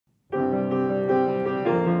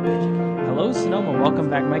Hello, Sonoma. Welcome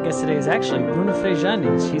back. My guest today is actually Bruno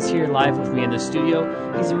Frejanes. He's here live with me in the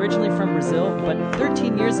studio. He's originally from Brazil, but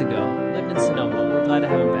 13 years ago lived in Sonoma. We're glad to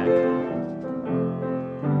have him back.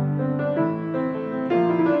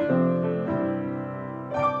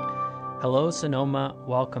 Hello, Sonoma.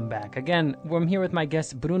 Welcome back. Again, I'm here with my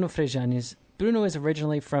guest, Bruno Frejanes. Bruno is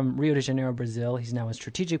originally from Rio de Janeiro, Brazil. He's now a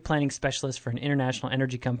strategic planning specialist for an international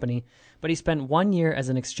energy company, but he spent 1 year as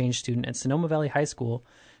an exchange student at Sonoma Valley High School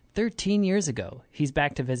 13 years ago. He's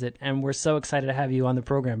back to visit, and we're so excited to have you on the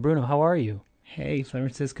program. Bruno, how are you? Hey, San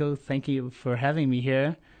Francisco. Thank you for having me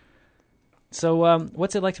here. So,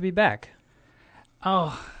 what's it like to be back?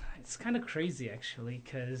 Oh, it's kind of crazy, actually,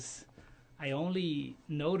 because I only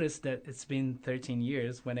noticed that it's been 13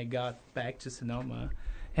 years when I got back to Sonoma,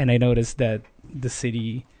 and I noticed that the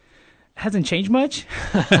city hasn't changed much.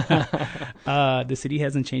 The city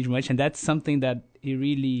hasn't changed much, and that's something that it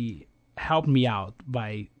really helped me out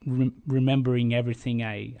by remembering everything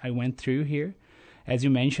I went through here. As you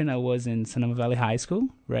mentioned, I was in Sonoma Valley High School,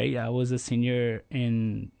 right? I was a senior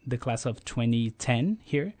in the class of 2010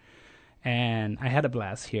 here, and I had a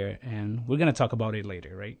blast here, and we're going to talk about it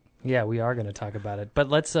later, right? Yeah, we are going to talk about it. But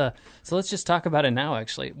let's just talk about it now,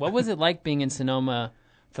 actually. What was it like being in Sonoma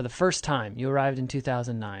for the first time? You arrived in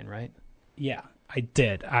 2009, right? Yeah, I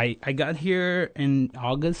did. I got here in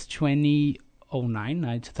August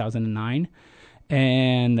 2009,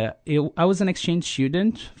 and I was an exchange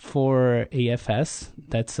student for AFS.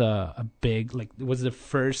 That's a big, it was the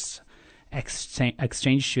first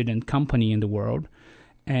exchange student company in the world.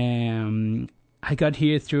 And I got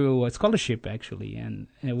here through a scholarship, actually, and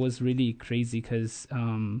it was really crazy because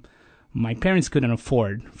my parents couldn't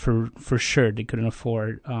afford, for sure, they couldn't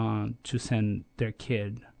afford to send their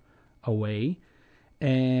kid away.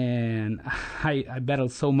 And I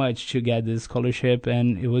battled so much to get this scholarship,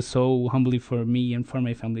 and it was so humbling for me and for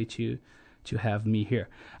my family to have me here.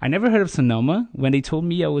 I never heard of Sonoma. When they told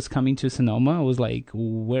me I was coming to Sonoma, I was like,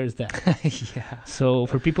 where's that? Yeah. So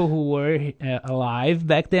for people who were alive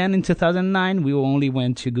back then in 2009, we only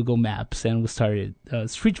went to Google Maps and we started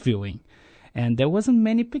street viewing. And there wasn't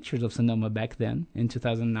many pictures of Sonoma back then in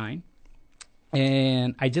 2009.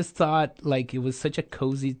 And I just thought it was such a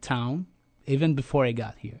cozy town, even before I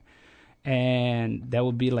got here. And that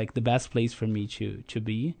would be the best place for me to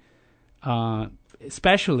be.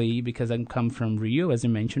 Especially because I come from Rio, as I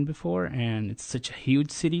mentioned before, and it's such a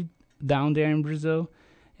huge city down there in Brazil,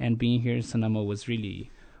 and being here in Sonoma was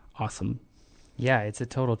really awesome. Yeah, it's a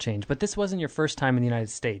total change. But this wasn't your first time in the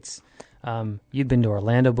United States. You'd been to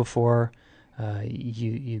Orlando before.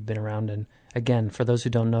 You'd been around, and again, for those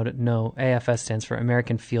who don't know, AFS stands for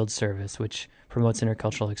American Field Service, which promotes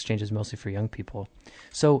intercultural exchanges mostly for young people.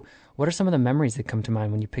 So what are some of the memories that come to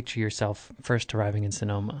mind when you picture yourself first arriving in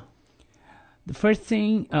Sonoma? The first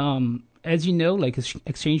thing, as you know,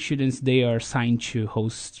 exchange students, they are assigned to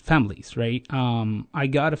host families, right? I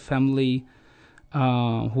got a family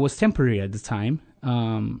who was temporary at the time.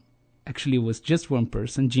 Actually, it was just one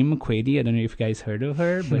person, Jim McQuady. I don't know if you guys heard of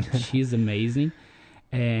her, but she's amazing.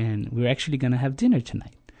 And we're actually going to have dinner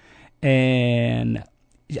tonight. And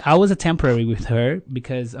I was a temporary with her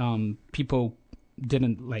because people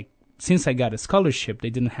didn't, since I got a scholarship,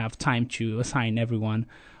 they didn't have time to assign everyone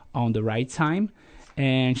on the right time.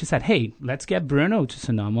 And she said, hey, let's get Bruno to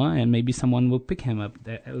Sonoma and maybe someone will pick him up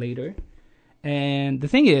later. And the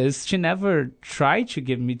thing is, she never tried to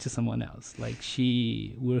give me to someone else.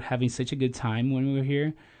 We were having such a good time when we were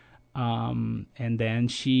here. And then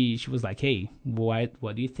she was like, hey, what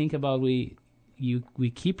do you think about we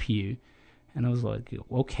keep you? And I was like,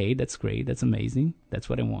 okay, that's great. That's amazing. That's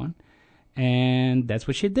what I want. And that's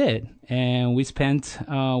what she did. And we spent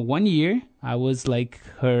 1 year. I was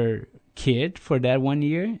her kid for that 1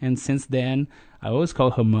 year. And since then, I always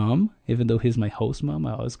call her mom. Even though he's my host mom,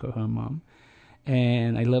 I always call her mom.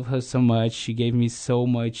 And I love her so much. She gave me so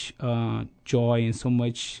much joy and so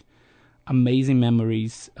much amazing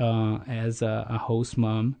memories as a host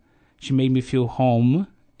mom. She made me feel home.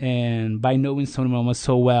 And by knowing Sonoma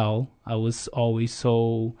so well, I was always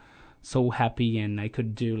so happy, and I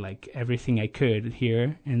could do everything I could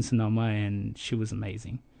here in Sonoma, and she was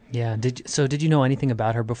amazing. Yeah. Did you know anything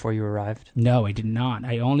about her before you arrived? No, I did not.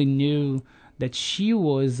 I only knew that she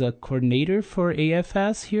was a coordinator for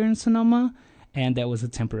AFS here in Sonoma, and that was a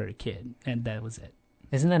temporary kid, and that was it.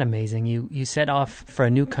 Isn't that amazing? You set off for a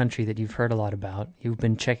new country that you've heard a lot about. You've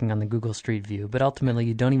been checking on the Google Street View, but ultimately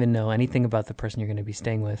you don't even know anything about the person you're going to be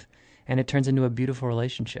staying with. and it turns into a beautiful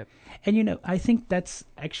relationship. And I think that's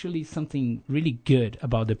actually something really good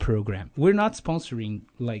about the program. We're not sponsoring,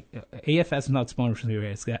 like AFS is not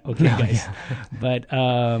sponsoring us, okay, No, guys. yeah. But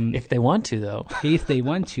If they want to, though. if they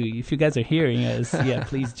want to, if you guys are hearing us, yeah,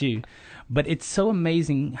 please do. But it's so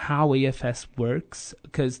amazing how AFS works,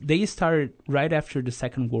 because they started right after the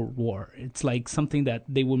Second World War. It's like something that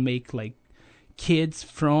they would make like kids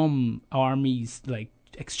from armies, like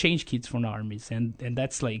exchange kids from armies, and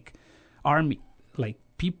that's like army, like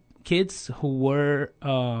kids who were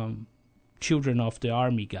children of the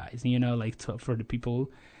army guys, like for the people.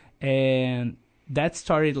 And that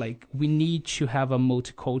started like, we need to have a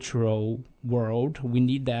multicultural world. We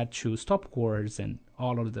need that to stop wars and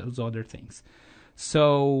all of those other things.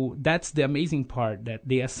 So that's the amazing part, that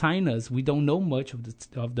they assign us. We don't know much of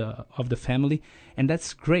the family, and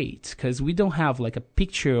that's great, because we don't have like a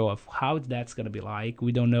picture of how that's gonna be like.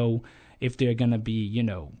 We don't know if they're gonna be,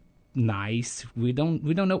 nice. We don't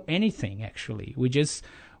know anything actually. We just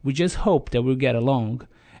hope that we'll get along.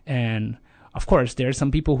 And of course, there are some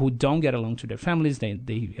people who don't get along to their families.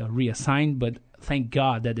 They are reassigned, but thank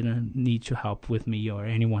God that they didn't need to help with me or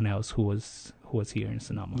anyone else who was here in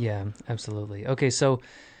Sonoma. Yeah, absolutely. Okay, so,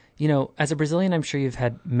 as a Brazilian, I'm sure you've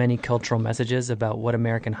had many cultural messages about what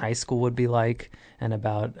American high school would be like and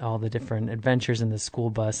about all the different adventures in the school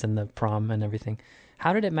bus and the prom and everything.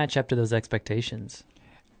 How did it match up to those expectations?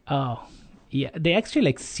 Oh, yeah, they actually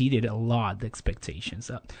exceeded a lot the expectations.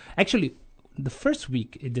 Actually, the first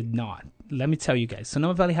week it did not. Let me tell you guys,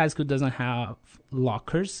 Sonoma Valley High School doesn't have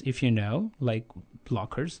lockers, if you know, like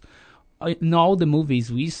lockers. In all the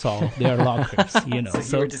movies we saw, there are lockers, So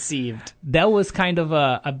So you were deceived. that was kind of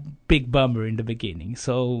a big bummer in the beginning.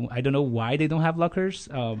 So I don't know why they don't have lockers,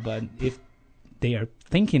 but if they are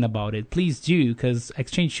thinking about it, please do, because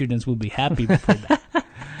exchange students will be happy for that.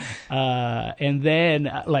 And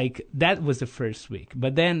then, like, that was the first week.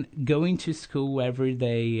 But then going to school every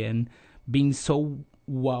day and being so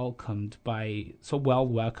well welcomed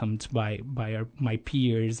by my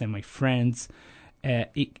peers and my friends,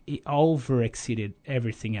 it over exceeded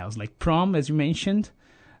everything else. Like prom, as you mentioned,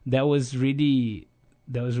 that was really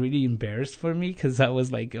embarrassed for me, because I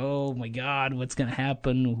was like, oh my God, what's gonna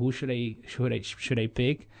happen? Who should I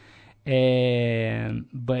pick?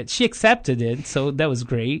 But she accepted it, so that was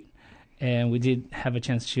great. And we did have a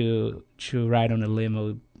chance to ride on a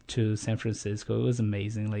limo to San Francisco. It was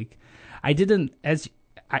amazing. Like,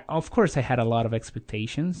 of course I had a lot of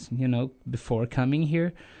expectations, before coming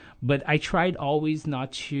here, but I tried always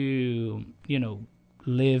not to,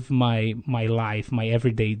 live my life, my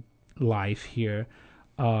everyday life here,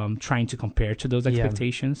 trying to compare to those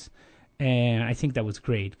expectations. Yeah. And I think that was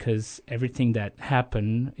great, because everything that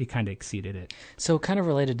happened, it kind of exceeded it. So kind of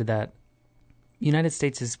related to that, United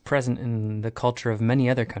States is present in the culture of many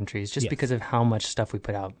other countries just because of how much stuff we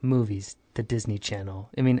put out. Movies, the Disney Channel.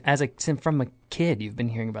 I mean, from a kid, you've been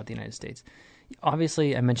hearing about the United States.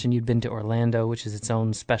 Obviously, I mentioned you'd been to Orlando, which is its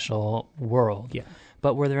own special world. Yeah.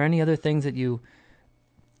 But were there any other things that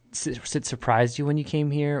surprised you when you came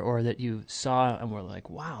here, or that you saw and were like,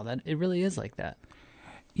 wow, that it really is like that?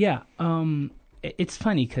 Yeah. It's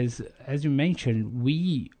funny, because as you mentioned,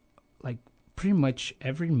 we, like, pretty much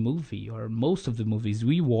every movie or most of the movies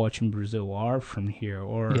we watch in Brazil are from here,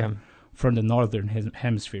 or from the northern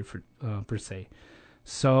hemisphere, per se.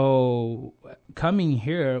 So coming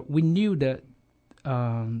here, we knew that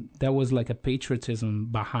there was like a patriotism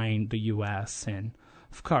behind the U.S. and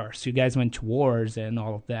of course you guys went to wars and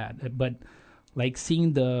all of that, but like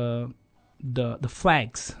seeing the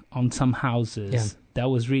flags on some houses, that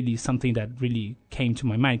was really something that really came to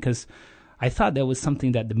my mind, because I thought that was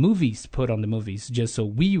something that the movies put on the movies just so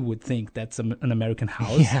we would think that's an American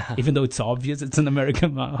house, even though it's obvious it's an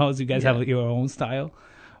American house. You guys have your own style.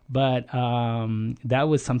 But that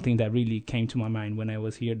was something that really came to my mind when I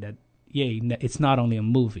was here, that, it's not only in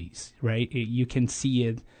movies, right? You can see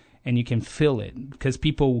it and you can feel it, because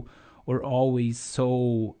people were always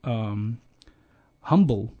so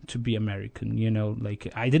humble to be American, like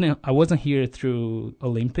I wasn't here through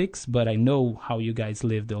Olympics, but I know how you guys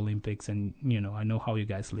live the Olympics, and I know how you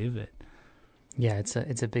guys live it. Yeah, it's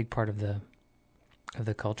a big part of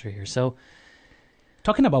the culture here. So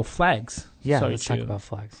talking about flags, let's talk about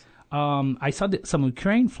flags. I saw some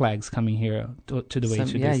Ukraine flags coming here to the way to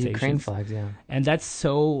the stations. Ukraine flags, and that's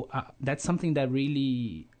something that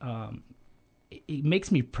really it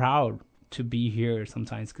makes me proud to be here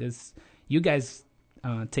sometimes, because you guys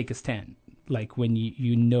take a stand, like when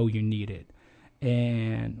you need it,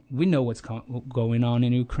 and we know what's going on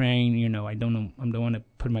in Ukraine. I don't want to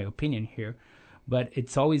put my opinion here, But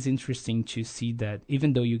it's always interesting to see that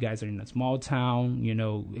even though you guys are in a small town,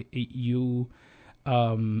 you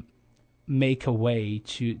make a way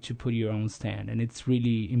to put your own stand, and it's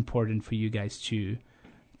really important for you guys to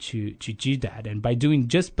do that. And by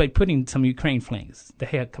putting some Ukraine flags,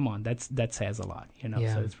 come on, that says a lot,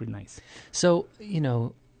 Yeah. So it's really nice. So,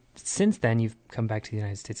 since then you've come back to the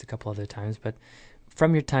United States a couple other times, but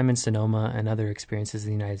from your time in Sonoma and other experiences in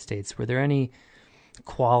the United States, were there any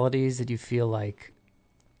qualities that you feel like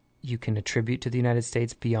you can attribute to the United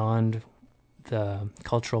States beyond the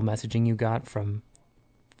cultural messaging you got from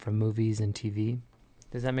movies and TV?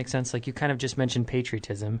 Does that make sense? Like, you kind of just mentioned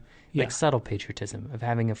patriotism, Yeah. like subtle patriotism of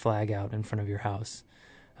having a flag out in front of your house.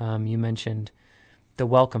 You mentioned the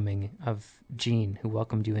welcoming of Jean, who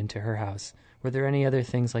welcomed you into her house. Were there any other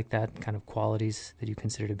things like that, kind of qualities that you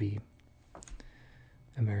consider to be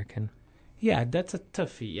American? Yeah, that's a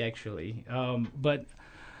toughie, actually. But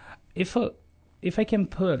if I can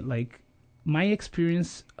put, like, my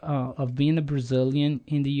experience of being a Brazilian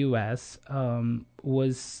in the U.S.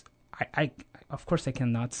 Was, I of course I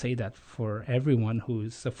cannot say that for everyone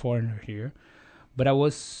who's a foreigner here, but I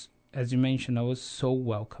was, as you mentioned, I was so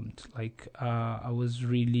welcomed. Like, I was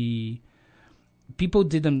really, people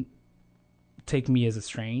didn't take me as a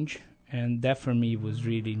strange, and that for me was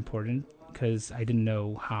really important because I didn't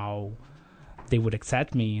know how they would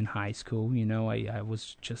accept me in high school. I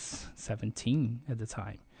was just 17 at the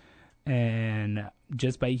time. And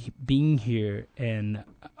just by being here, and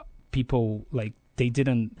people, like, they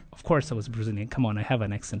didn't, of course I was Brazilian, come on, I have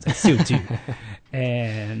an accent, I still do.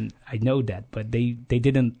 And I know that, but they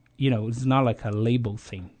didn't, it's not like a label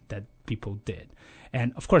thing that people did.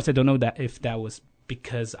 And of course I don't know that if that was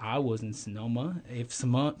because I was in Sonoma, if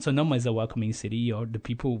Sonoma is a welcoming city, or the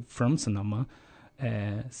people from Sonoma,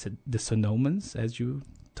 the Sonomans, as you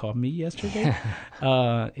taught me yesterday,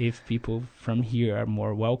 if people from here are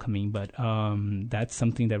more welcoming. But that's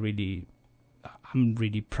something that really, I'm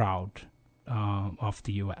really proud of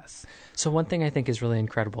the U.S. So one thing I think is really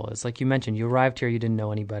incredible is, like you mentioned, you arrived here, you didn't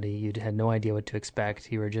know anybody, you had no idea what to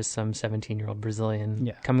expect. You were just some 17-year-old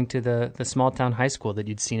Brazilian coming to the small-town high school that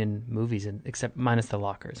you'd seen in movies, except minus the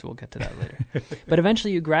lockers. We'll get to that later. But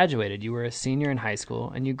eventually you graduated. You were a senior in high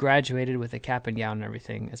school, and you graduated with a cap and gown and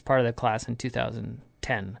everything as part of the class in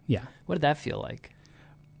 2010. Yeah. What did that feel like?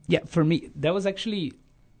 Yeah, for me, that was actually,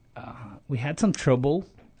 we had some trouble.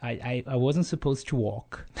 I wasn't supposed to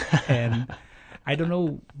walk, and I don't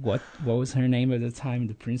know what was her name at the time.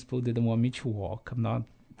 The principal didn't want me to walk. I'm not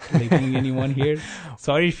labeling anyone here.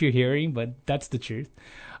 Sorry if you're hearing, but that's the truth.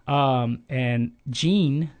 And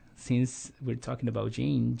Jean, since we're talking about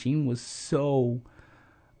Jean was so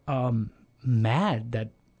mad that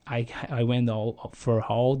I went for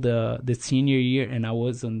all the senior year, and I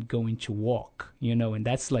wasn't going to walk, and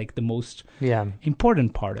that's like the most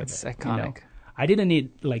important part of it. It's iconic. I didn't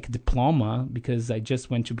need like a diploma because I just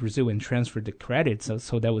went to Brazil and transferred the credits,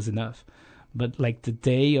 so that was enough. But like the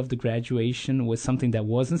day of the graduation was something that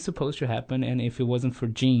wasn't supposed to happen, and if it wasn't for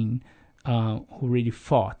Jean, who really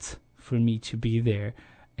fought for me to be there,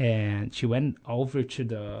 and she went over to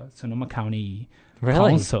the Sonoma County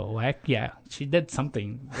Council. Yeah, she did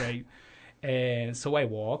something, right? And so I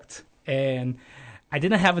walked, and I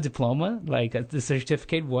didn't have a diploma. Like, the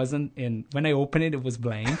certificate wasn't in. When I opened it, it was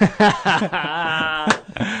blank. But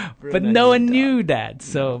no one knew that.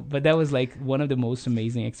 So, but that was like one of the most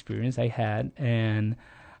amazing experience I had, and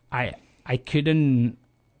I couldn't.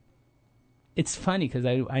 It's funny because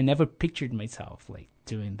I never pictured myself like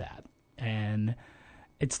doing that, and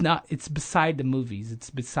it's not. It's beside the movies. It's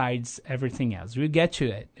besides everything else. We'll get to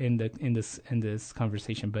it in this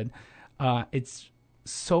conversation, but it's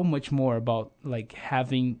so much more about like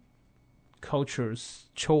having cultures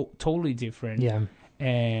totally different,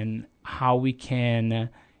 and how we can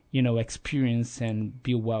experience and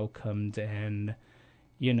be welcomed, and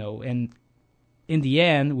and in the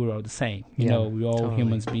end we're all the same. We're all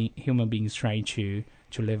totally. human beings trying to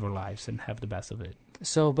live our lives and have the best of it.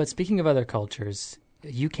 So, but speaking of other cultures,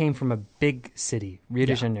 you came from a big city, Rio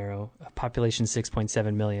de Janeiro, population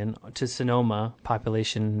 6.7 million, to Sonoma,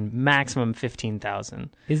 population maximum 15,000.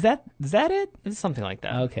 Is that it? It's something like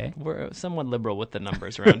that. Okay. We're somewhat liberal with the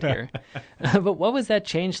numbers around here. But what was that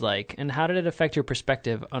change like, and how did it affect your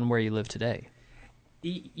perspective on where you live today?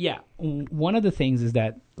 Yeah. One of the things is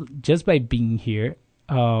that just by being here,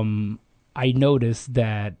 I noticed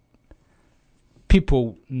that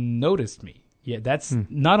people noticed me. Yeah, that's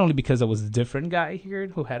not only because I was a different guy here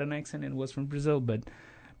who had an accent and was from Brazil, but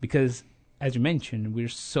because, as you mentioned, we're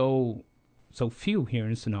so few here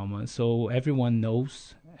in Sonoma, so everyone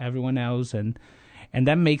knows everyone else, and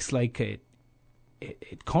that makes like it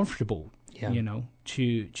comfortable Yeah. you know,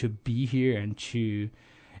 to be here and to.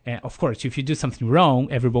 And of course, if you do something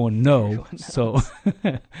wrong, everyone knows. So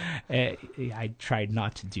I tried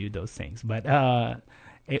not to do those things, but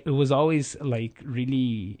it was always like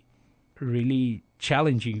really, really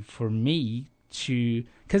challenging for me to,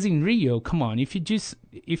 because in Rio, come on,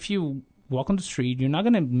 if you walk on the street, you're not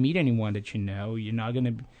gonna meet anyone that you know. You're not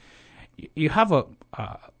gonna, you have a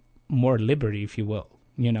more liberty, if you will,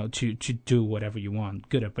 you know, to do whatever you want,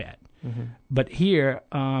 good or bad. Mm-hmm. But here,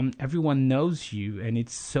 everyone knows you, and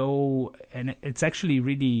it's actually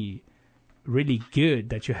really, really good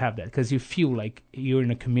that you have that, because you feel like you're in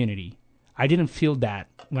a community. I didn't feel that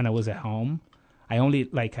when I was at home. I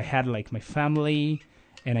had like my family,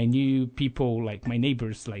 and I knew people, like my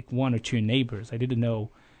neighbors, like one or two neighbors. I didn't know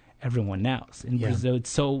everyone else. In Brazil,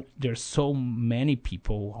 there's so many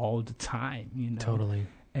people all the time, you know. Totally.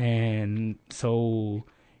 And so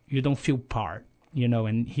you don't feel part. You know,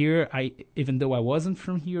 and here, even though I wasn't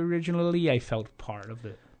from here originally, I felt part of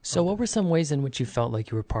it. So what were some ways in which you felt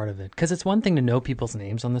like you were part of it? Because it's one thing to know people's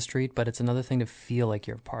names on the street, but it's another thing to feel like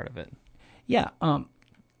you're part of it. Yeah.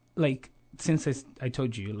 Like, since I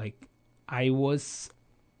told you, like, I was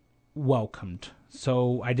welcomed.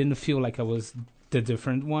 So I didn't feel like I was the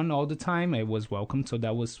different one all the time. I was welcomed. So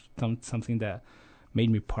that was something that made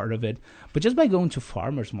me part of it. But just by going to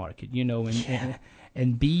farmers market, you know,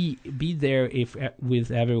 and be there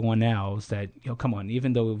with everyone else, that, you know, come on,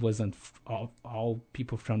 even though it wasn't all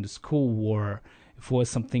people from the school, or if it was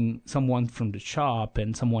someone from the shop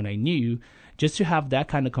and someone I knew, just to have that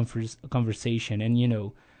kind of conversation and, you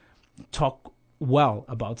know, talk well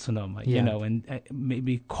about Sonoma, you know, and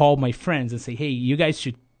maybe call my friends and say, hey, you guys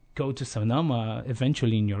should go to Sonoma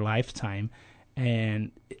eventually in your lifetime.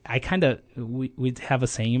 And I kind of, we have a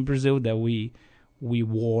saying in Brazil that we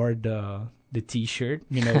wore the T-shirt,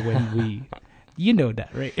 you know, when we, you know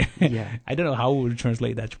that, right? Yeah. I don't know how we would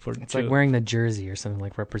translate that for. It's like wearing the jersey or something,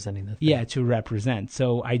 like representing the thing. Yeah, to represent.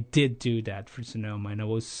 So I did do that for Sonoma, and I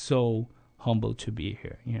was so humbled to be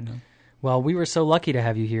here, you know. Well, we were so lucky to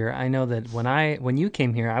have you here. I know that when you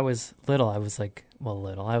came here, I was little. I was like,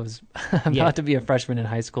 little. I was about to be a freshman in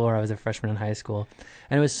high school, or I was a freshman in high school.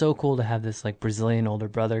 And it was so cool to have this like Brazilian older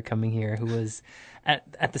brother coming here who was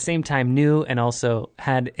at the same time new and also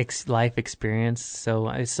had life experience. So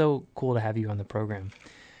it's so cool to have you on the program.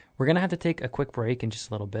 We're going to have to take a quick break in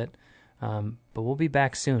just a little bit, but we'll be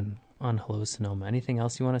back soon on Hello Sonoma. Anything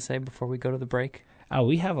else you want to say before we go to the break? Oh,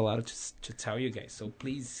 we have a lot to tell you guys, so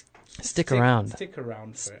please stick around. Stick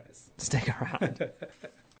around for us. Stick around.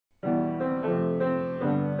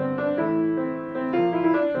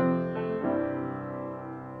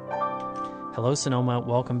 Hello, Sonoma.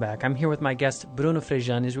 Welcome back. I'm here with my guest, Bruno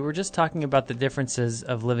Frejanes. We were just talking about the differences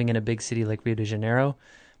of living in a big city like Rio de Janeiro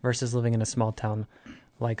versus living in a small town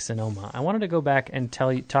like Sonoma. I wanted to go back and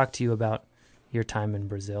talk to you about your time in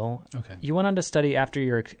Brazil. Okay. You went on to study, after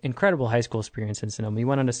your incredible high school experience in Sonoma, you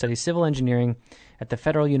went on to study civil engineering at the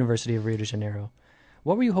Federal University of Rio de Janeiro.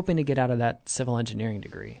 What were you hoping to get out of that civil engineering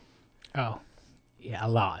degree? Oh, yeah, a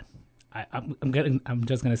lot. I'm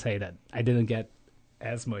just gonna say that I didn't get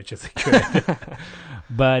as much as I could,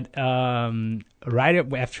 but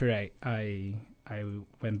right after I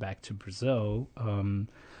went back to Brazil,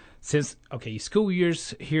 since school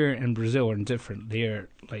years here in Brazil are different. They're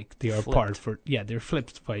apart they're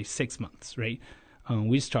flipped by 6 months, right?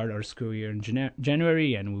 We start our school year in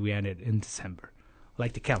January and we end it in December,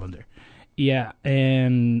 like the calendar. Yeah,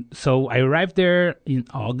 and so I arrived there in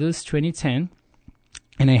August 2010,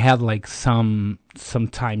 and I had like some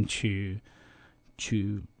time to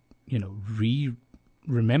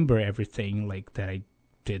remember everything like that I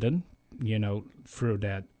didn't, through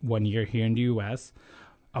that 1 year here in the U.S.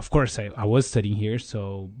 Of course, I was studying here,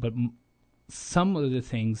 but some of the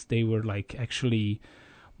things, they were like actually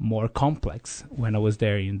more complex when I was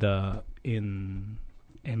there in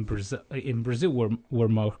Brazil. In Brazil, were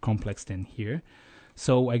more complex than here.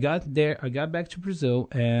 So I got back to Brazil,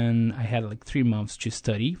 and I had like 3 months to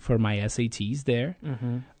study for my SATs there,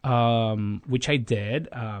 which I did,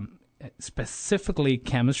 specifically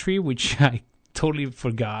chemistry, which I totally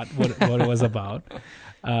forgot what it was about.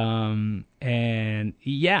 And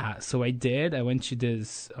yeah, so I did. I went to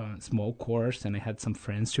this small course, and I had some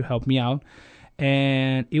friends to help me out.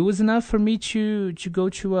 And it was enough for me to go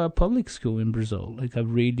to a public school in Brazil, like a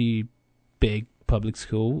really big public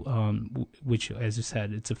school, which, as you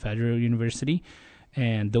said, it's a federal university,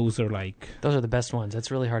 and those are the best ones.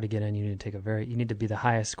 That's really hard to get in. You need to you need to be the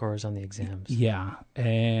highest scorers on the exams. Yeah,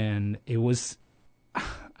 and it was.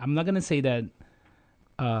 I'm not gonna say that.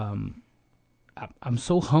 I'm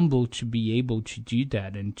so humbled to be able to do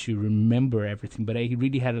that and to remember everything. But I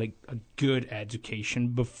really had like a good education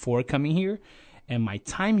before coming here, and my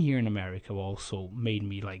time here in America also made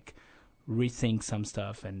me like rethink some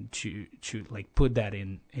stuff and to like put that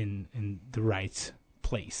in the right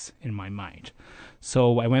place in my mind.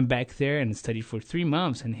 So I went back there and studied for 3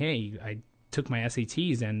 months, and hey, I took my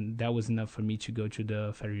SATs, and that was enough for me to go to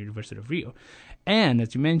the Federal University of Rio. And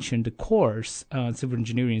as you mentioned, the course, civil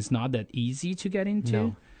engineering, is not that easy to get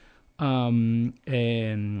into. No.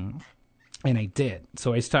 And I did.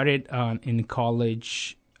 So I started in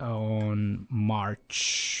college in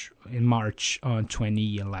March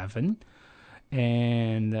 2011.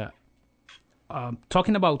 And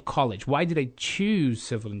talking about college, why did I choose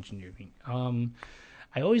civil engineering?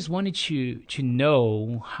 I always wanted to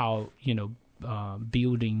know how,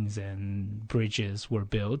 buildings and bridges were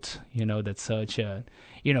built. That's such a,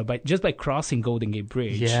 but just by crossing Golden Gate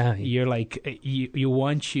Bridge, Yeah. you're like, you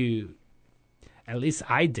want to, at least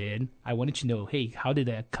I did, I wanted to know, hey, how did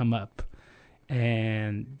that come up?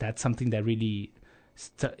 And that's something that really,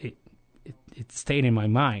 it stayed in my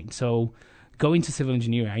mind. So going to civil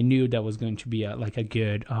engineering, I knew that was going to be a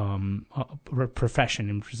good profession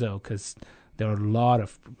in Brazil, because there are a lot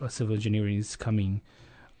of civil engineering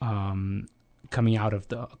coming out of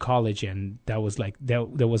the college, and that was like there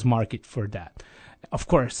was market for that. Of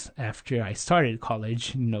course, after I started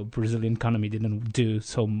college, Brazilian economy didn't do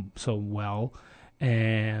so well,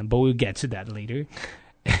 but we'll get to that later.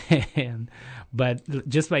 But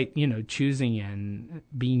just by choosing and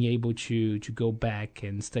being able to go back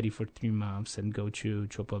and study for 3 months and go to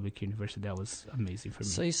a public university, that was amazing for me.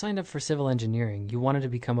 So you signed up for civil engineering. You wanted to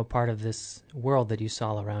become a part of this world that you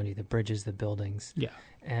saw around you, the bridges, the buildings. Yeah.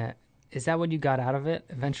 Is that what you got out of it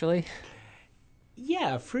eventually?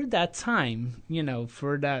 Yeah, for that time,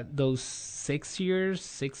 for those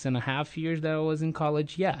 6.5 years that I was in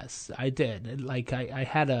college, yes, I did. Like I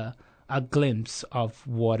had a glimpse of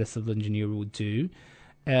what a civil engineer would do.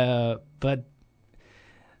 But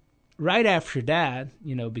right after that,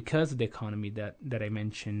 because of the economy that I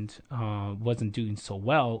mentioned wasn't doing so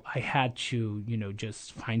well, I had to,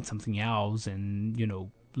 just find something else and,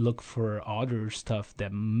 look for other stuff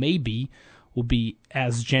that maybe will be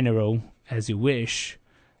as general as you wish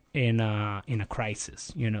in a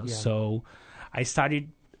crisis, Yeah. So I started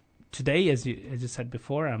today, as you said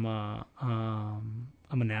before, I'm a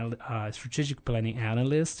strategic planning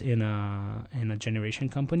analyst in a generation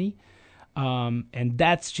company, and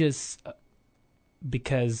that's just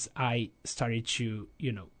because I started to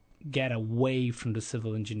get away from the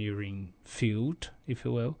civil engineering field, if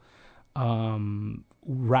you will,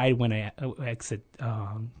 right when I exit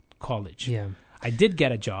college. Yeah. I did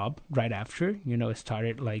get a job right after. I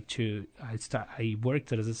started I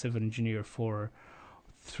worked as a civil engineer for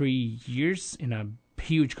 3 years in a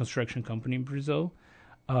huge construction company in Brazil.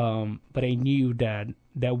 But I knew that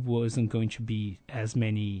there wasn't going to be as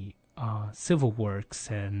many civil works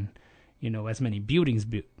and, as many buildings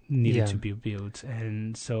needed to be built.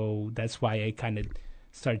 And so that's why I kind of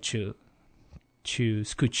started to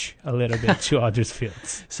scooch a little bit to other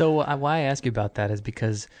fields. So why I ask you about that is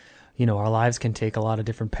because, our lives can take a lot of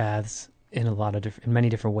different paths in many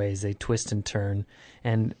different ways. They twist and turn.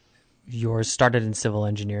 And yours started in civil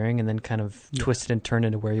engineering and then kind of twisted and turned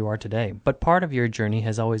into where you are today. But part of your journey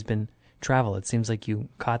has always been travel. It seems like you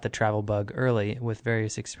caught the travel bug early with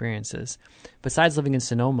various experiences. Besides living in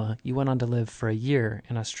Sonoma, you went on to live for a year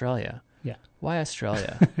in Australia. Yeah. Why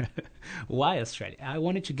Australia? Why Australia? I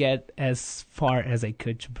wanted to get as far as I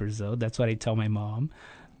could to Brazil. That's what I tell my mom,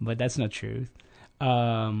 but that's not true.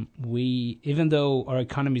 Even though our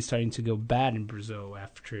economy is starting to go bad in Brazil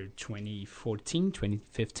after 2014,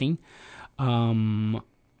 2015,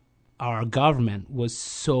 our government was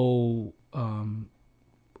so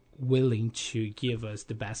willing to give us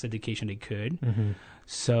the best education they could. Mm-hmm.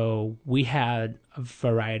 So we had a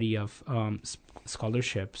variety of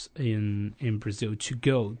scholarships in Brazil to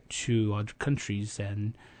go to other countries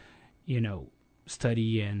and,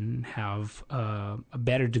 study and have a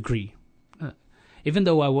better degree. Even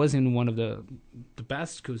though I was in one of the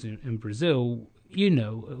best schools in Brazil,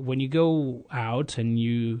 when you go out and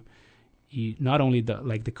you not only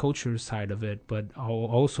the culture side of it, but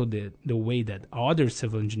also the way that other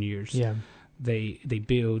civil engineers they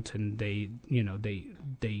build and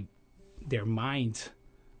their mind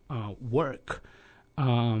work.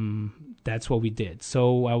 That's what we did.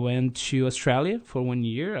 So I went to Australia for 1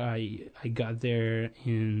 year. I got there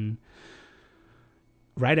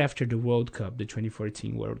right after the World Cup, the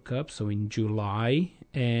 2014 World Cup, so in July,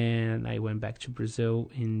 and I went back to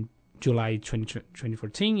Brazil in July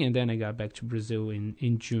 2014, and then I got back to Brazil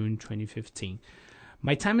in June 2015.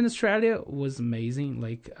 My time in Australia was amazing.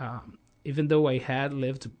 Like, even though I had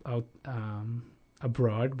lived out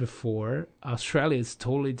abroad before, Australia is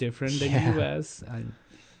totally different than the US.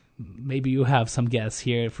 Maybe you have some guests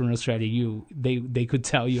here from Australia. They could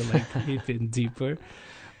tell you like even deeper.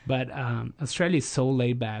 But Australia is so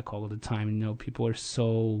laid back all the time. You know, people are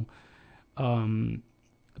so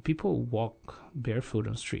people walk barefoot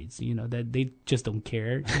on streets. You know, that they just don't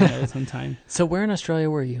care. You know, sometimes. So where in Australia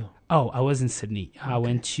were you? Oh, I was in Sydney. Okay. I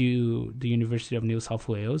went to the University of New South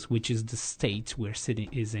Wales, which is the state where Sydney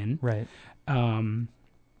is in. Right. And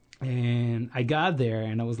I got there,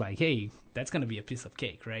 and I was like, "Hey, that's gonna be a piece of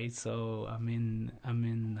cake, right?" So I'm in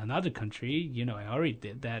another country. You know, I already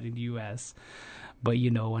did that in the U.S., but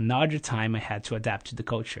you know, another time I had to adapt to the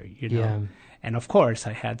culture. You know, Yeah. And of course,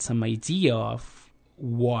 I had some idea of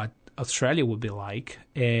what Australia would be like,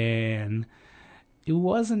 and it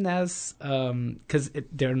wasn't as because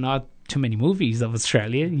there are not too many movies of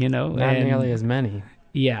Australia. You know, Not nearly as many.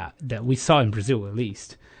 Yeah, that we saw in Brazil at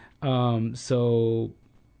least. So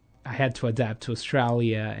I had to adapt to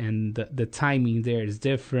Australia, and the timing there is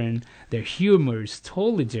different. Their humor is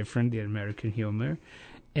totally different, the American humor.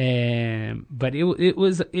 But it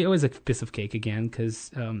was a piece of cake again,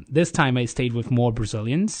 because this time I stayed with more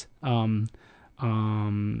Brazilians in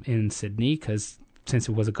Sydney, because since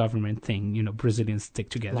it was a government thing, you know, Brazilians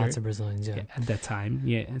stick together. Lots of Brazilians, yeah. At that time,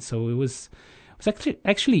 yeah. And so it was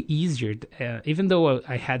actually easier, even though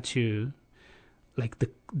I had to, like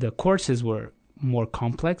the courses were more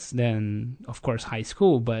complex than, of course, high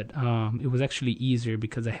school, but it was actually easier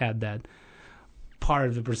because I had that part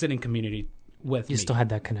of the Brazilian community with me. You still had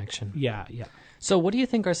that connection. Yeah. So what do you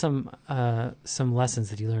think are some lessons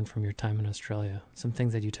that you learned from your time in Australia? Some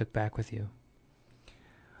things that you took back with you?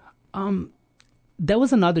 That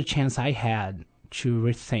was another chance I had to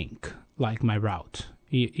rethink, like, my route.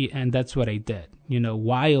 And that's what I did. You know,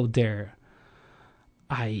 while there,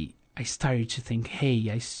 I started to think,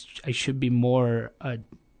 hey, I should be more,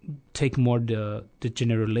 take more the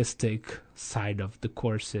generalistic side of the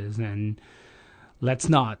courses, and let's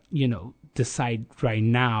not, you know, decide right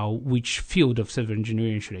now which field of civil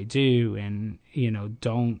engineering should I do, and, you know,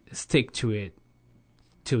 don't stick to it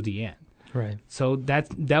till the end. Right. So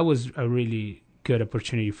that was a really good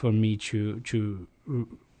opportunity for me to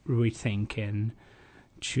rethink and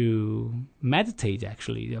to meditate,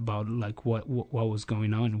 actually, about like what was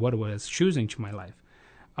going on, what I was choosing to my life.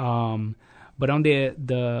 But on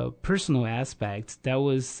the personal aspect, that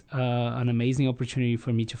was an amazing opportunity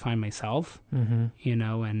for me to find myself. Mm-hmm. You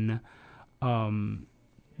know, and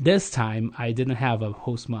this time I didn't have a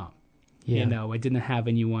host mom. Yeah. You know, I didn't have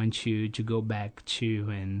anyone to go back to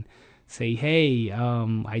and say, hey,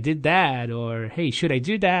 I did that, or hey, should I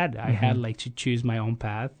do that? Mm-hmm. I had like to choose my own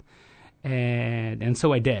path. And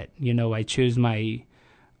so I did. You know, I chose my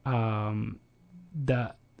I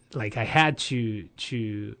had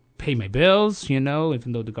to pay my bills, you know,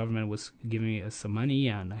 even though the government was giving us some money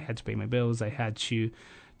and I had to pay my bills. I had to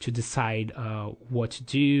decide what to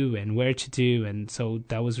do and where to do, and so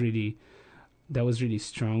that was really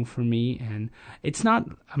strong for me. And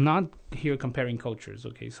I'm not here comparing cultures,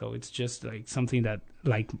 okay? So it's just like something that,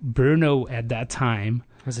 like, Bruno at that time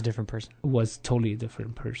was a different person. Was totally a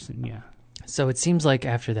different person, yeah. So it seems like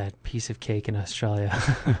after that piece of cake in Australia,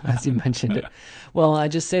 as you mentioned it, well, I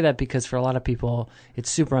just say that because for a lot of people, it's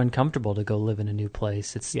super uncomfortable to go live in a new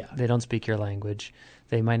place. They don't speak your language.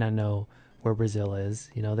 They might not know where Brazil is.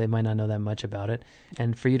 You know, they might not know that much about it.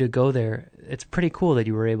 And for you to go there, it's pretty cool that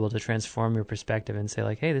you were able to transform your perspective and say,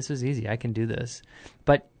 like, hey, this was easy. I can do this.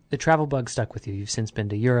 But the travel bug stuck with you. You've since been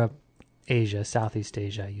to Europe, Asia, Southeast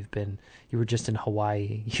Asia. You were just in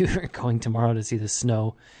Hawaii. You're going tomorrow to see the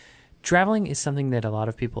snow. Traveling is something that a lot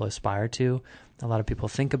of people aspire to, a lot of people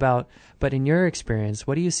think about. But in your experience,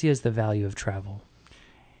 what do you see as the value of travel?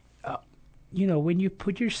 You know, when you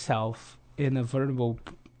put yourself in a vulnerable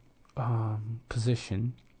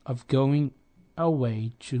position of going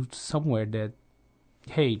away to somewhere that,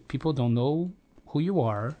 hey, people don't know who you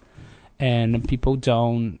are, and people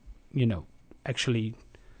don't, you know, actually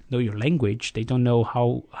know your language. They don't know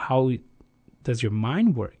how does your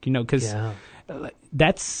mind work, you know, because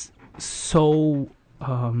that's so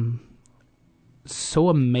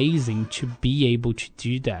amazing to be able to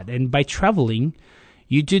do that. And by traveling,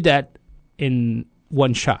 you do that in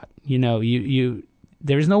one shot. You know, you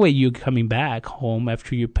there's no way you coming back home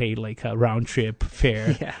after you pay like a round trip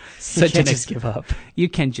fare. Yeah, you can't just give up. You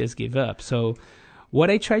can't just give up. So what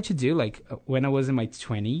I tried to do, like when I was in my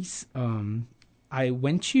 20s, I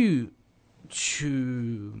went to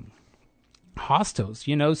hostels,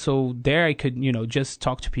 so there I could, just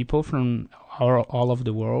talk to people from all over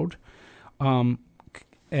the world.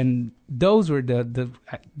 And those were the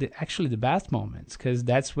actually the best moments, because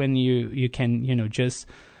that's when you can, just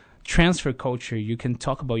transfer culture. You can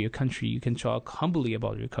talk about your country. You can talk humbly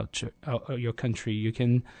about your culture, your country. You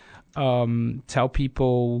can tell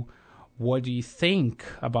people what do you think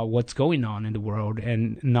about what's going on in the world,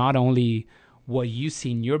 and not only what you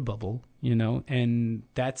see in your bubble, and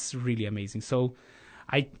that's really amazing. So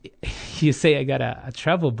you say I got a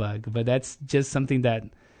travel bug, but that's just something that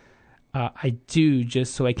I do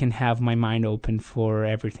just so I can have my mind open for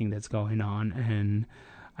everything that's going on. And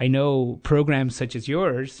I know programs such as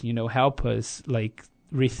yours, help us like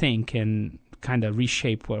rethink and kind of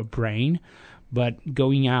reshape our brain. But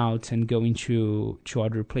going out and going to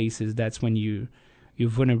other places, that's when you're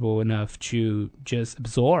vulnerable enough to just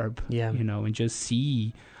absorb, and just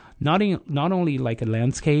see not only like a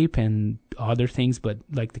landscape and other things, but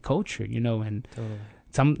like the culture, and Totally.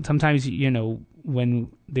 Sometimes,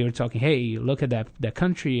 when they were talking, hey, look at that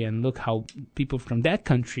country and look how people from that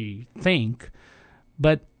country think.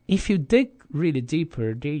 But if you dig really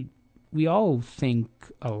deeper, we all think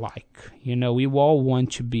alike. We all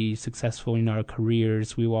want to be successful in our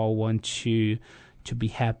careers. We all want to be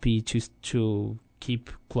happy, to keep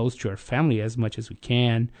close to our family as much as we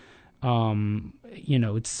can.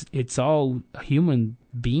 It's all a human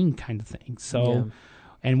being kind of thing. So,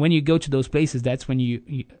 and when you go to those places, that's when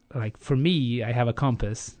you like, for me, I have a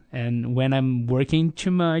compass. And when I'm working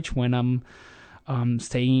too much, when I'm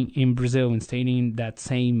staying in Brazil and staying in that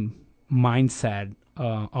same mindset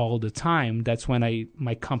all the time, that's when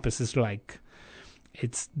my compass is like,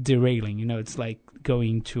 it's derailing. It's like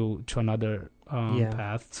going to another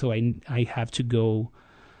path. So I have to go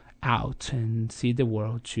out and see the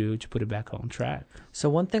world to put it back on track.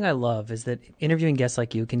 So one thing I love is that interviewing guests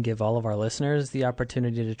like you can give all of our listeners the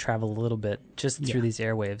opportunity to travel a little bit just through these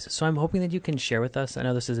airwaves. So I'm hoping that you can share with us, I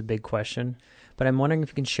know this is a big question, but I'm wondering if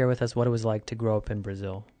you can share with us what it was like to grow up in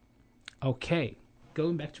Brazil. Okay,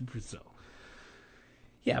 going back to Brazil.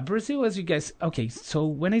 Yeah, Brazil, as you guys... Okay, so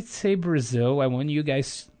when I say Brazil, I want you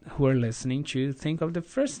guys who are listening to think of the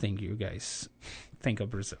first thing you guys think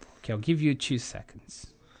of Brazil. Okay, I'll give you 2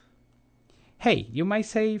 seconds. Hey, you might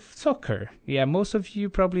say soccer. Yeah, most of you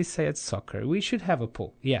probably say it's soccer. We should have a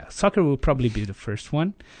poll. Yeah, soccer will probably be the first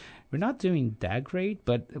one. We're not doing that great,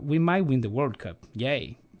 but we might win the World Cup.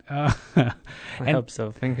 Yay. I hope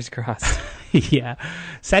so. Fingers crossed. Yeah.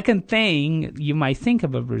 Second thing you might think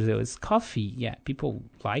about Brazil is coffee. Yeah, people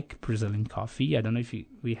like Brazilian coffee. I don't know if you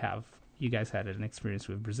guys had an experience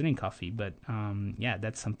with Brazilian coffee, but yeah,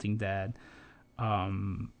 that's something that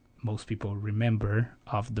most people remember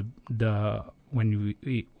of the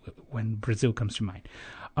when Brazil comes to mind.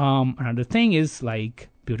 Another thing is like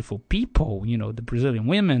beautiful people, the Brazilian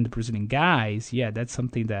women, the Brazilian guys. Yeah, that's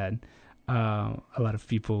something that a lot of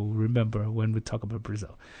people remember when we talk about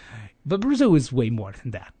Brazil. But Brazil is way more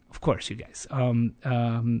than that, of course, you guys.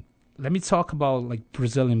 Let me talk about like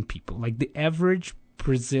Brazilian people, like the average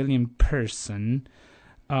Brazilian person.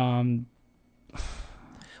 Well,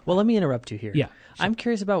 let me interrupt you here. Yeah. Sure. I'm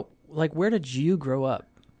curious about, like, where did you grow up?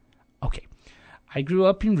 Okay. I grew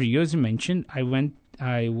up in Rio, as you mentioned. I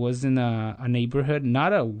was in a neighborhood,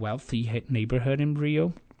 not a wealthy neighborhood in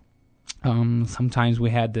Rio. Sometimes we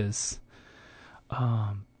had this,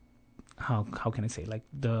 how can I say, like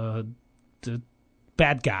the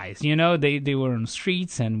bad guys, they were on the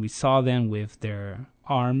streets and we saw them with their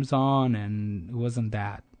arms on, and it wasn't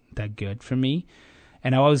that good for me.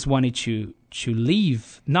 And I always wanted to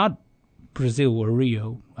leave, not Brazil or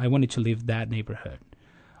Rio. I wanted to leave that neighborhood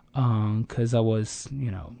because I was,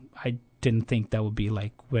 I didn't think that would be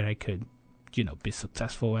like where I could, be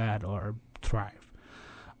successful at or thrive.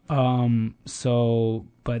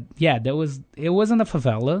 But yeah, it wasn't a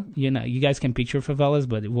favela. You guys can picture favelas,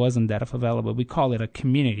 but it wasn't that a favela. But we call it a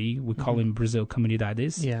community. We call it in Brazil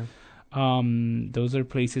comunidades. Yeah. Those are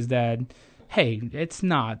places that, hey, it's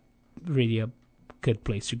not really a good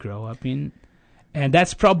place to grow up in. And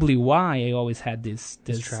that's probably why I always had this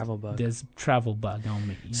travel bug. This travel bug on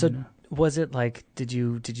me. So was it like, did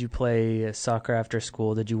you play soccer after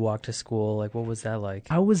school? Did you walk to school? Like, what was that like?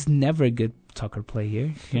 I was never a good soccer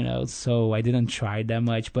player, so I didn't try that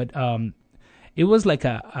much. But it was like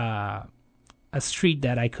a street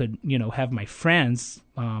that I could, have my friends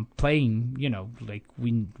playing. Like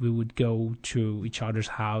we would go to each other's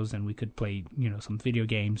house and we could play, some video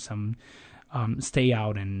games, some stay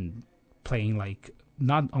out and playing like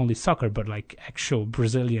not only soccer but like actual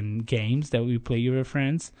Brazilian games that we play with our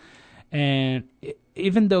friends. And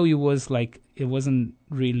even though it wasn't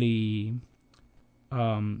really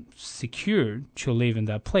secure to live in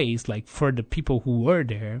that place. Like for the people who were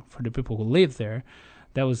there, for the people who lived there,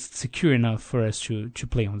 that was secure enough for us to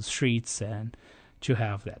play on the streets and to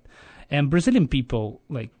have that. And Brazilian people,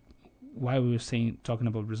 like, why we were talking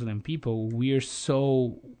about Brazilian people, we are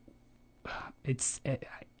so, it's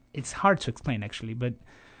hard to explain actually, but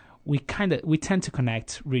we tend to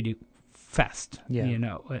connect really fast. Yeah. You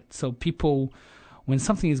know, so people, when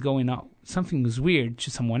something is going on, something is weird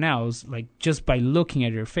to someone else, like just by looking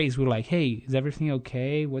at your face, we're like, hey, is everything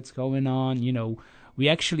okay? What's going on? You know, we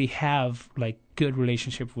actually have like good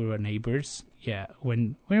relationship with our neighbors. Yeah,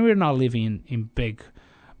 when we're not living in big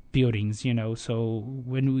buildings, you know. So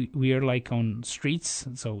when we are like on streets,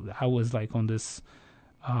 so I was like on this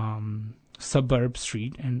suburb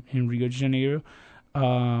street in Rio de Janeiro.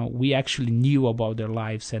 We actually knew about their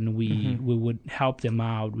lives, and we would help them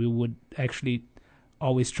out. We would actually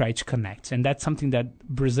always try to connect, and that's something that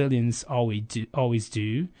Brazilians always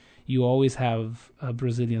do. You always have a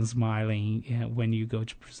Brazilian smiling when you go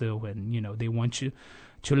to Brazil, and you know they want you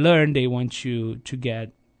to learn. They want you to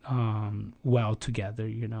get well together,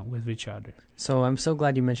 you know, with each other. So I'm so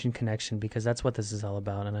glad you mentioned connection, because that's what this is all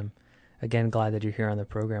about, and I'm again glad that you're here on the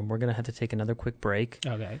program. We're gonna have to take another quick break.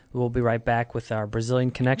 Okay. We'll be right back with our Brazilian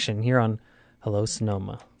connection here on Hello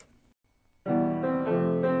Sonoma.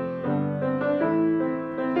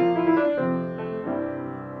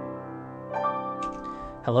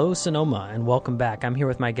 Hello, Sonoma, and welcome back. I'm here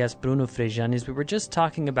with my guest, Bruno Frejanes. We were just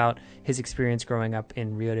talking about his experience growing up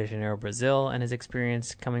in Rio de Janeiro, Brazil, and his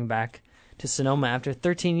experience coming back to Sonoma after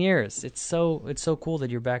 13 years. It's so cool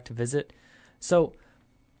that you're back to visit. So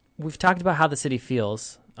we've talked about how the city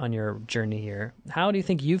feels on your journey here. How do you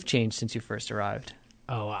think you've changed since you first arrived?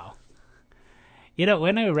 Oh, wow. You know,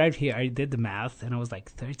 when I arrived here, I did the math, and I was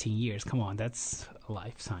like, 13 years. Come on, that's a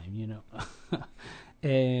lifetime, you know.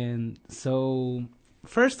 And so,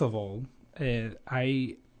 first of all, in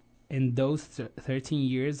those 13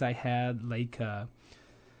 years, I had like I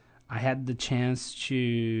had the chance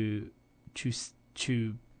to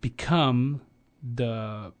become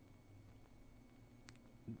the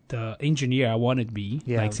engineer I wanted to be,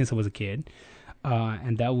 like since I was a kid,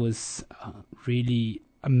 and that was really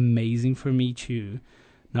amazing for me to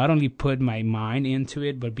not only put my mind into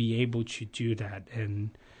it, but be able to do that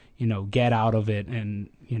and, you know, get out of it and,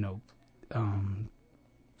 you know,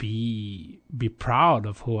 be proud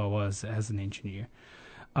of who I was as an engineer.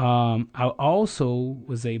 I also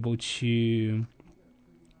was able to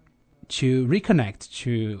reconnect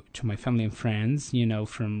to my family and friends, you know,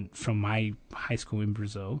 from my high school in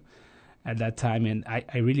Brazil at that time, and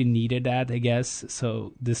I really needed that, I guess.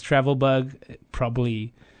 So this travel bug,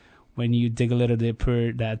 probably when you dig a little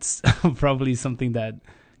deeper, that's probably something that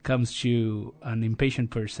comes to an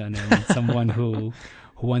impatient person and someone who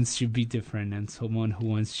wants to be different, and someone who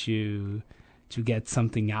wants to get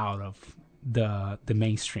something out of the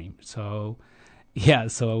mainstream. So yeah,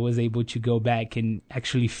 so I was able to go back and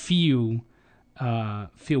actually feel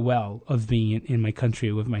well of being in my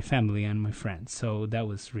country with my family and my friends. So that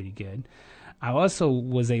was really good. I also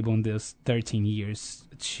was able in those 13 years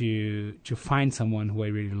to find someone who I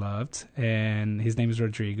really loved, and his name is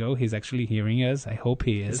Rodrigo. He's actually hearing us. I hope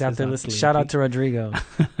he is. He's out there listening. Shout out to Rodrigo.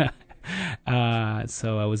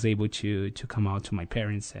 So I was able to come out to my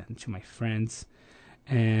parents and to my friends,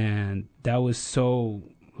 and that was so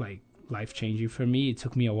like life-changing for me. It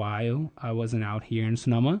took me a while. I wasn't out here in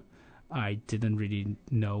Sonoma. I didn't really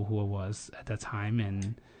know who I was at that time,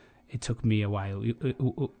 and it took me a while.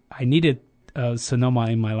 I needed Sonoma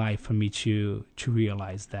in my life for me to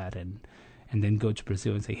realize that, and then go to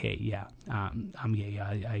Brazil and say, hey, yeah, I'm gay.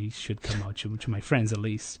 I should come out to my friends at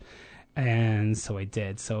least. And so I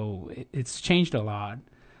did. So it's changed a lot.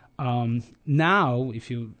 Now,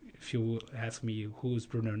 if you ask me who's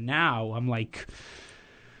Bruno now, I'm like,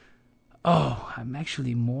 I'm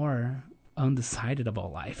actually more undecided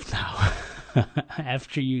about life now.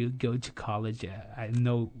 After you go to college, I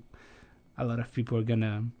know a lot of people are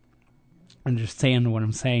gonna understand what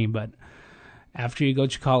I'm saying, but after you go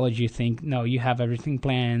to college, you think, no, you have everything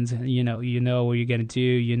planned, you know what you're gonna do,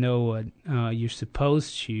 you know what you're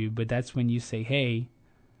supposed to, but that's when you say, hey,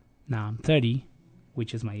 now I'm 30,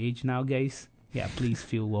 which is my age now, guys. Yeah, please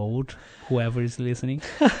feel old, whoever is listening.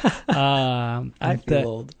 I feel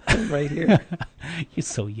old right here. You're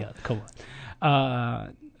so young. Come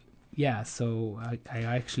on. Yeah, so I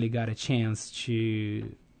actually got a chance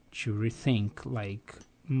to rethink like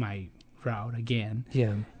my route again.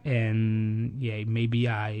 Yeah. And yeah, maybe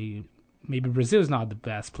Brazil is not the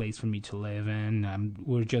best place for me to live in.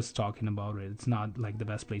 We're just talking about it. It's not like the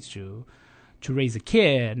best place to raise a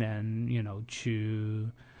kid, and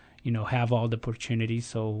have all the opportunities.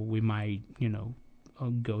 So we might,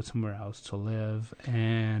 go somewhere else to live.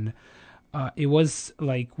 And it was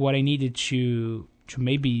like what I needed to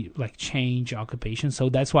maybe like change occupation. So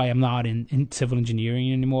that's why I'm not in civil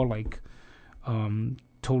engineering anymore, like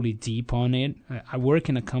totally deep on it. I work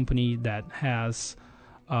in a company that has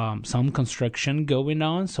some construction going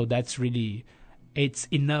on. So that's really, it's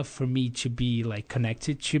enough for me to be like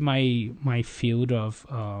connected to my field of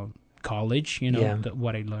college,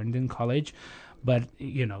 what I learned in college. But,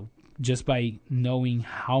 just by knowing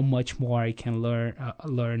how much more I can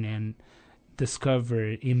learn and discover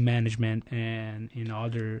in management and in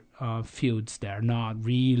other fields that are not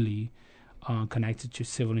really connected to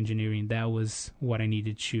civil engineering, that was what I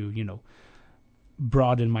needed to,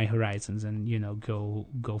 broaden my horizons and,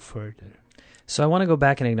 go further. So I want to go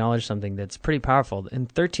back and acknowledge something that's pretty powerful. In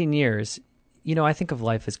 13 years, I think of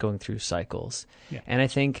life as going through cycles. Yeah. And I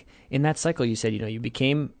think in that cycle, you said, you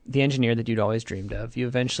became the engineer that you'd always dreamed of. You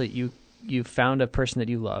eventually, you found a person that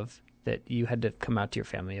you love that you had to come out to your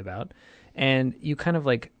family about. And you kind of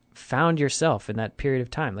like found yourself in that period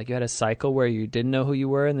of time. Like you had a cycle where you didn't know who you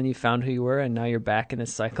were and then you found who you were. And now you're back in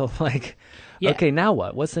this cycle of like, okay, now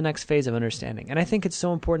what? What's the next phase of understanding? And I think it's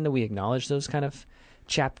so important that we acknowledge those kind of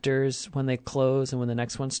chapters when they close and when the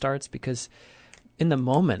next one starts, because in the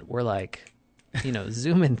moment we're like,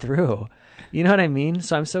 zooming through, you know what I mean?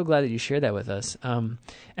 So I'm so glad that you shared that with us. And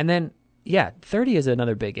then, 30 is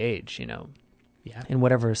another big age, in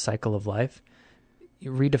whatever cycle of life.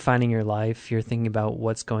 You're redefining your life. You're thinking about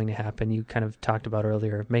what's going to happen. You kind of talked about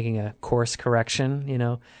earlier, making a course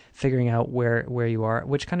correction, figuring out where you are,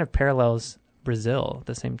 which kind of parallels Brazil at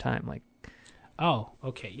the same time. Like, oh,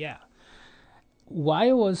 okay. Yeah. Why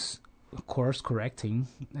I was course correcting,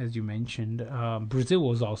 as you mentioned, Brazil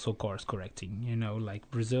was also course correcting.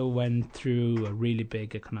 Like Brazil went through a really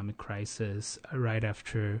big economic crisis right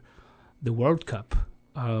after the World Cup,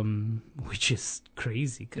 which is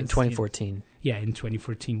crazy. In 2014. In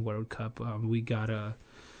 2014 World Cup, we got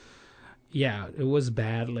it was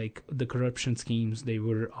bad. Like the corruption schemes, they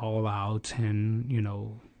were all out, and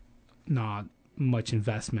not much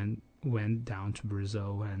investment went down to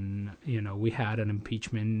Brazil, and we had an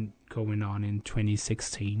impeachment going on in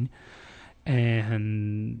 2016,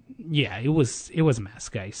 and it was a mess,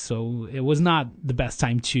 guys. So it was not the best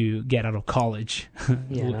time to get out of college.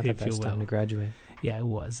 Not the best time to graduate. It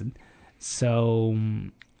wasn't. So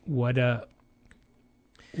what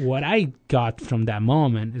I got from that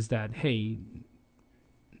moment is that, hey,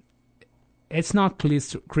 it's not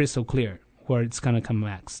crystal clear where it's gonna come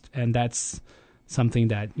next, and that's something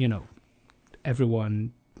that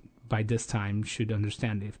everyone by this time should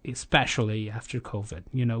understand, especially after COVID.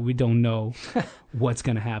 We don't know what's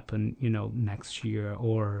going to happen, next year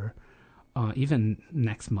or even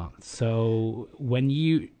next month. So when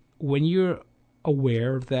you're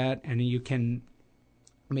aware of that, and you can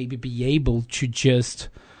maybe be able to just,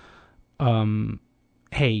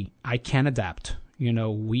 hey, I can adapt.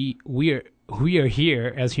 We are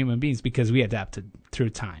here as human beings because we adapted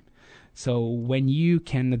through time. So when you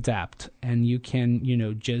can adapt and you can,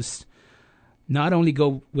 just not only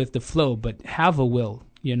go with the flow, but have a will,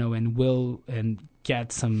 and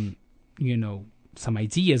get some, some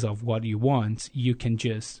ideas of what you want, you can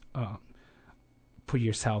just put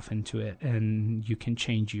yourself into it and you can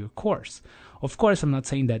change your course. Of course, I'm not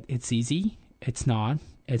saying that it's easy. It's not.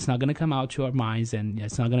 It's not going to come out to our minds, and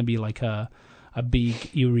it's not going to be like a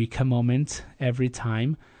big eureka moment every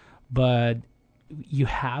time. But you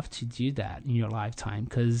have to do that in your lifetime,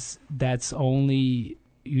 because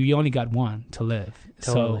you only got one to live.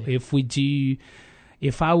 Totally. So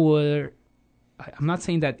I'm not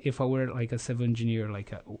saying that if I were like a civil engineer,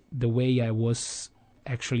 like the way I was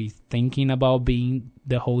actually thinking about being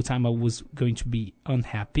the whole time, I was going to be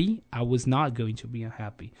unhappy. I was not going to be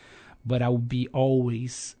unhappy, but I would be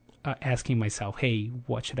always asking myself, hey,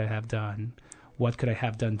 what should I have done? What could I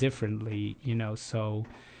have done differently? So,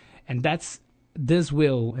 and that's this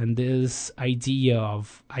will and this idea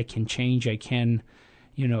of I can change, I can,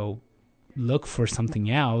 look for something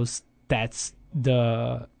else. That's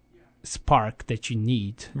the spark that you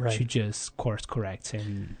need to just course correct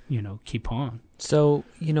and, keep on. So,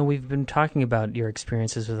 we've been talking about your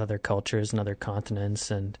experiences with other cultures and other continents.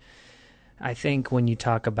 And I think when you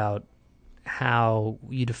talk about how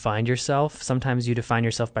you defined yourself, sometimes you define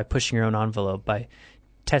yourself by pushing your own envelope, by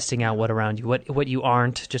testing out what around you, what you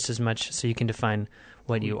aren't, just as much so you can define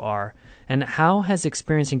what you are. And how has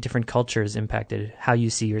experiencing different cultures impacted how you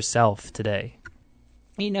see yourself today?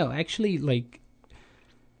 Actually, like,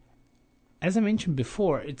 as I mentioned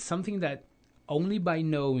before, it's something that only by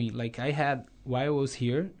knowing, like I had, while I was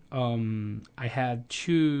here, I had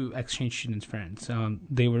 2 exchange student friends.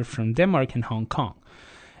 They were from Denmark and Hong Kong.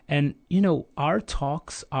 And, our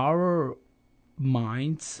talks, our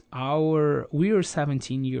minds, we were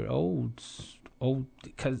 17-year-olds,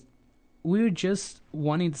 because we were just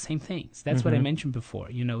wanting the same things. That's what I mentioned before.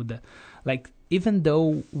 Even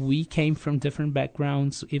though we came from different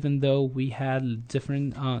backgrounds, even though we had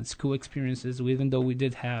different school experiences, even though we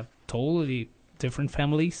did have totally different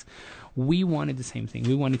families, we wanted the same thing.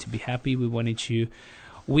 We wanted to be happy. We wanted to.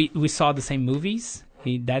 We saw the same movies.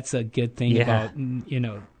 That's a good thing about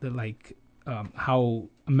how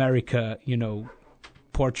America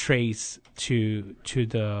portrays to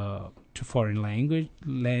foreign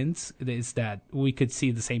lands is that we could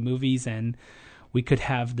see the same movies and we could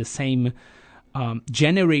have the same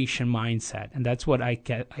generation mindset, and that's what I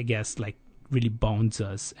guess like really bonds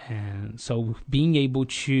us. And so being able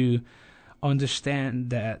to understand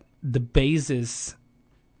that the base is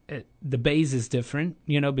different,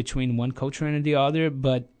 between one culture and the other,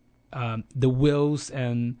 but the wills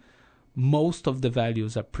and most of the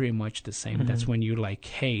values are pretty much the same. That's when you're like,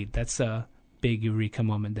 hey, that's a big eureka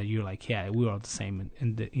moment that you're like, yeah, we're all the same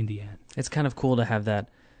in the end. It's kind of cool to have that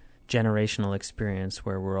generational experience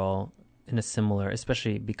where we're all in a similar,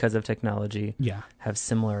 especially because of technology,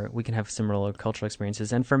 we can have similar cultural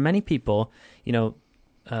experiences. And for many people,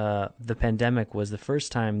 the pandemic was the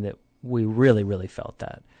first time that we really, really felt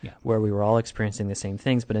that, where we were all experiencing the same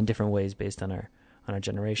things, but in different ways based on our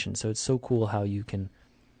generation. So it's so cool how you can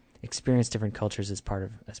experience different cultures as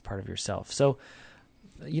part of yourself. So,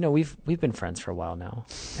 we've been friends for a while now.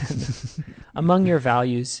 And among your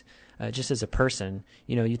values, just as a person,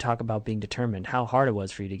 you talk about being determined, how hard it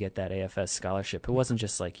was for you to get that AFS scholarship. It wasn't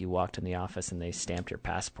just like you walked in the office and they stamped your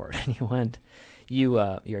passport and you went.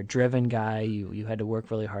 You're a driven guy. You had to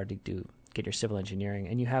work really hard to get your civil engineering,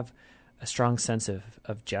 and you have a strong sense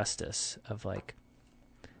of justice, of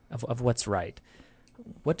what's right.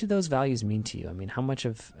 What do those values mean to you? I mean, how much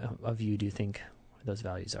of you do you think those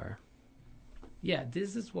values are? Yeah,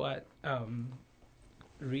 this is what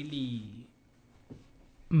really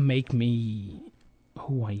make me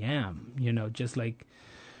who I am. Just like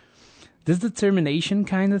this determination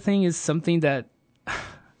kind of thing is something that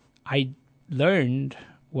I learned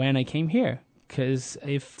when I came here. Because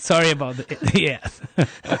sorry about yes.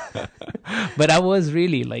 But I was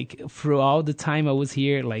really like, throughout the time I was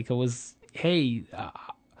here, like I was, hey,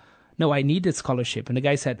 no, I need a scholarship. And the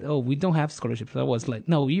guy said, oh, we don't have scholarships. I was like,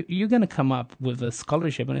 no, you're going to come up with a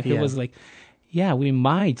scholarship. And he was like, yeah, we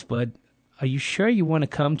might, but are you sure you want to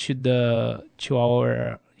come to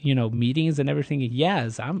our, meetings and everything?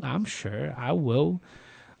 Yes, I'm sure I will.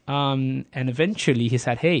 And eventually he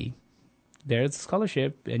said, hey, there's a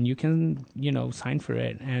scholarship and you can, sign for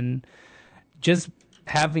it. And just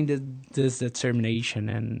having this determination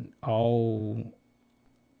and all,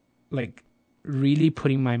 like, really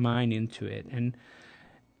putting my mind into it. And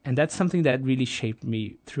that's something that really shaped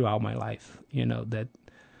me throughout my life, that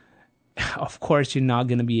of course you're not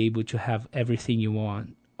going to be able to have everything you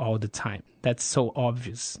want all the time. That's so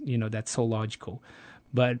obvious, that's so logical.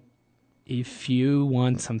 But if you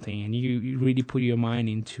want something and you really put your mind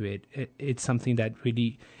into it, it's something that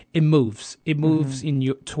really, it moves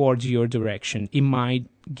in towards your direction. It might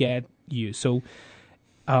get you. So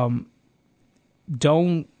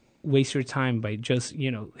don't waste your time by just,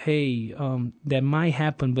 hey, that might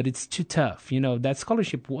happen, but it's too tough. That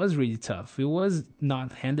scholarship was really tough. It was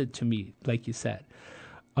not handed to me, like you said.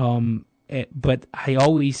 But I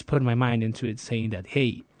always put my mind into it, saying that,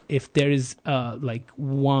 hey, if there is like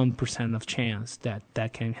 1% of chance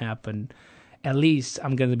that can happen, at least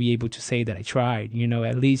I'm going to be able to say that I tried.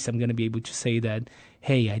 At least I'm going to be able to say that,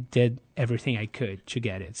 hey, I did everything I could to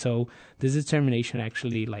get it. So this determination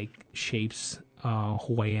actually like shapes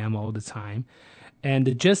who I am all the time. And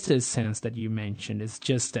the justice sense that you mentioned is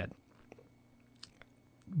just that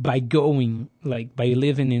by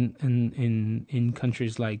living in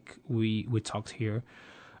countries like we talked here,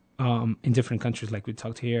 in different countries like we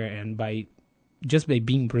talked here, and by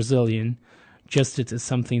being Brazilian, justice is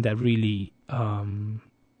something that really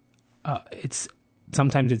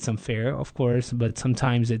sometimes it's unfair, of course, but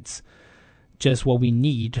sometimes it's just what we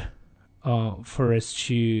need for us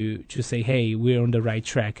to say, hey, we're on the right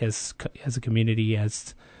track as a community,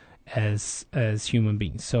 as human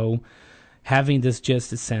beings. So having this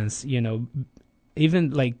justice sense,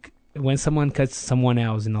 even like when someone cuts someone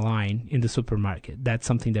else in the line in the supermarket, that's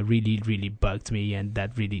something that really, really bugged me, and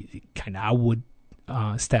that really kind of I would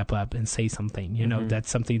step up and say something. That's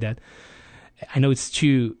something that I know it's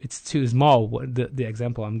too small, the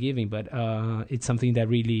example I'm giving, but it's something that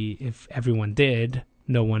really, if everyone did,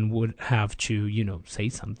 no one would have to, say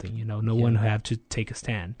something, no one would have to take a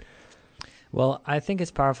stand. Well, I think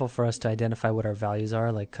it's powerful for us to identify what our values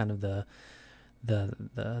are, like kind of the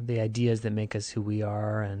ideas that make us who we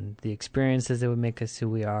are and the experiences that would make us who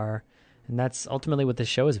we are. And that's ultimately what this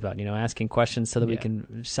show is about, asking questions so that we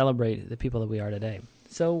can celebrate the people that we are today.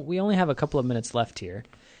 So we only have a couple of minutes left here.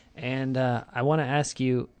 And I want to ask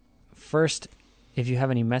you first if you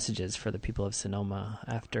have any messages for the people of Sonoma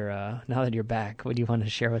after, now that you're back, what do you want to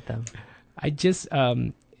share with them? I just,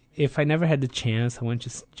 if I never had the chance, I want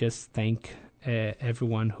to just thank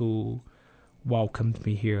everyone who welcomed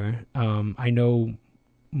me here. I know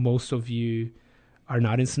most of you are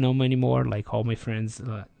not in Sonoma anymore. Like all my friends,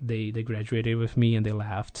 they graduated with me and they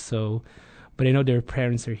left. So, but I know their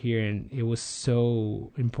parents are here, and it was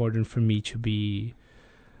so important for me to be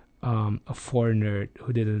a foreigner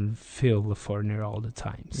who didn't feel a foreigner all the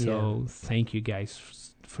time. So thank you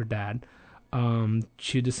guys for that.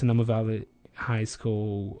 To the Sonoma Valley High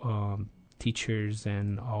School teachers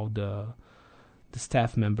and all the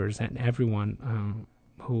staff members and everyone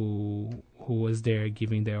who was there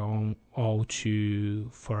giving their own all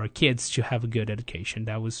for our kids to have a good education.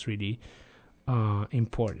 That was really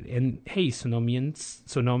important. And hey,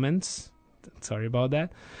 Sonomans, sorry about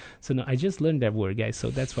that. So no, I just learned that word, guys.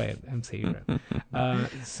 So that's why I'm saying it.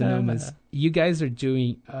 Sonomans, you guys are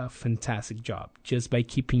doing a fantastic job just by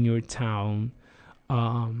keeping your town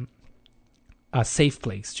a safe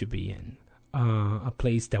place to be in, a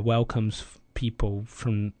place that welcomes people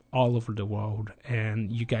from all over the world.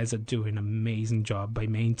 And you guys are doing an amazing job by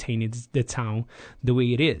maintaining the town the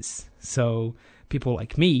way it is. So people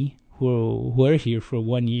like me who are here for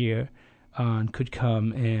 1 year could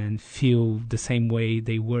come and feel the same way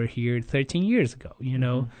they were here 13 years ago,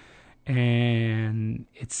 And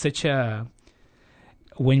it's such a...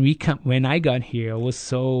 When I got here, I was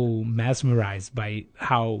so mesmerized by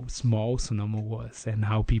how small Sonoma was and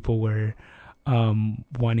how people were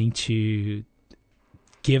wanting to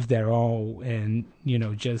give their all and,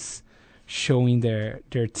 just showing their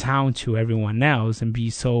town to everyone else and be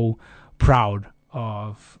so proud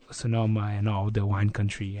of Sonoma and all the wine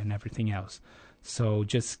country and everything else. So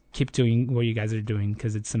just keep doing what you guys are doing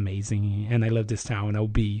because it's amazing. And I love this town. I'll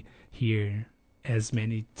be here as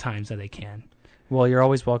many times as I can. Well, you're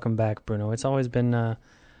always welcome back, Bruno. It's always been a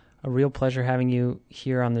real pleasure having you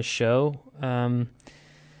here on the show. Thanks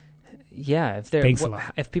a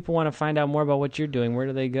lot. If people want to find out more about what you're doing, where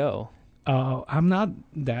do they go? I'm not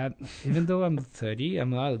that, even though I'm 30, I'm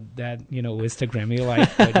not that, Instagrammy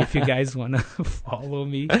like, but if you guys want to follow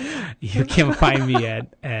me, you can find me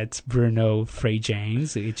at Bruno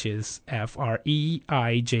Freijanes, which is Freijanes.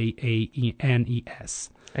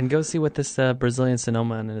 And go see what this Brazilian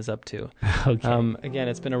Sonoman is up to. Okay. Again,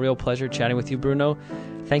 it's been a real pleasure chatting with you, Bruno.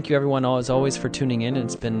 Thank you, everyone, as always, for tuning in.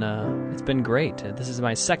 It's been great. This is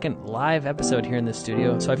my second live episode here in the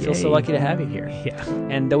studio, so I feel so lucky to have you here. Yeah.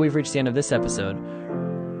 And though we've reached the end of this episode,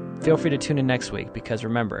 feel free to tune in next week because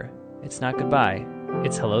remember, it's not goodbye,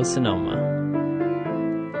 it's hello, Sonoma.